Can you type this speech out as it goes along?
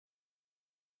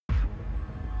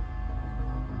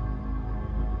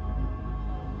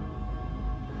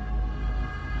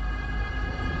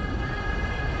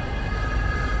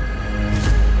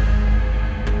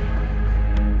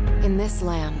this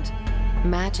land,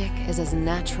 magic is as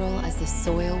natural as the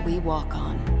soil we walk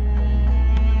on.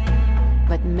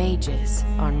 But mages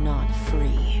are not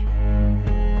free.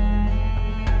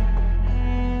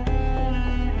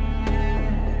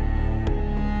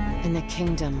 In the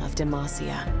kingdom of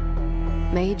Demacia,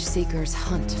 MageSeekers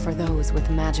hunt for those with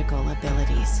magical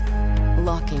abilities,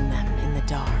 locking them in the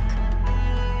dark.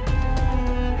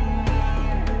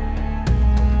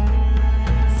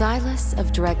 Sylasa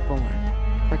of Dregborn,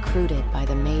 recruited by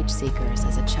the MageSeekers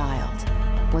as a child,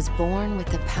 was born with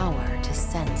the power to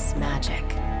sense magic.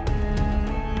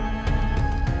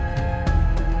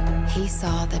 He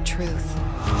saw the truth,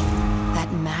 that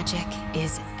magic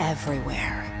is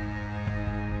everywhere.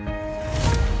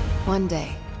 One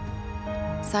day,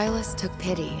 Sylasa took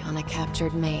pity on a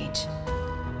captured mage.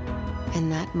 In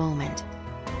that moment,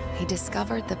 he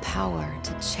discovered the power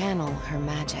to channel her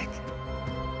magic.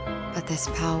 But this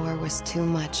power was too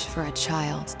much for a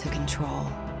child to control.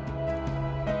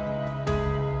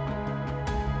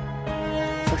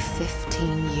 For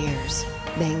 15 years,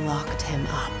 they locked him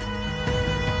up.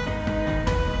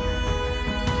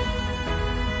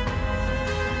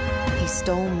 He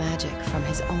stole magic from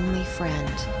his only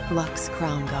friend, Lux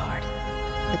Crownguard,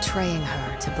 betraying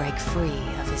her to break free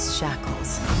of his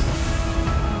shackles.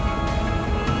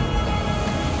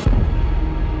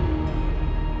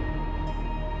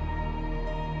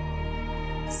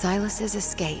 Sylasa's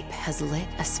escape has lit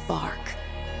a spark.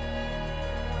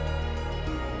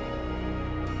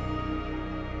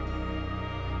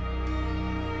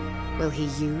 Will he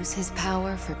use his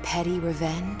power for petty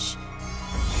revenge?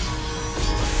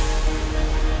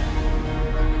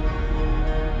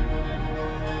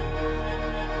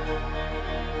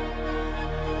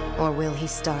 Or will he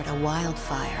start a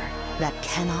wildfire that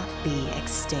cannot be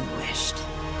extinguished?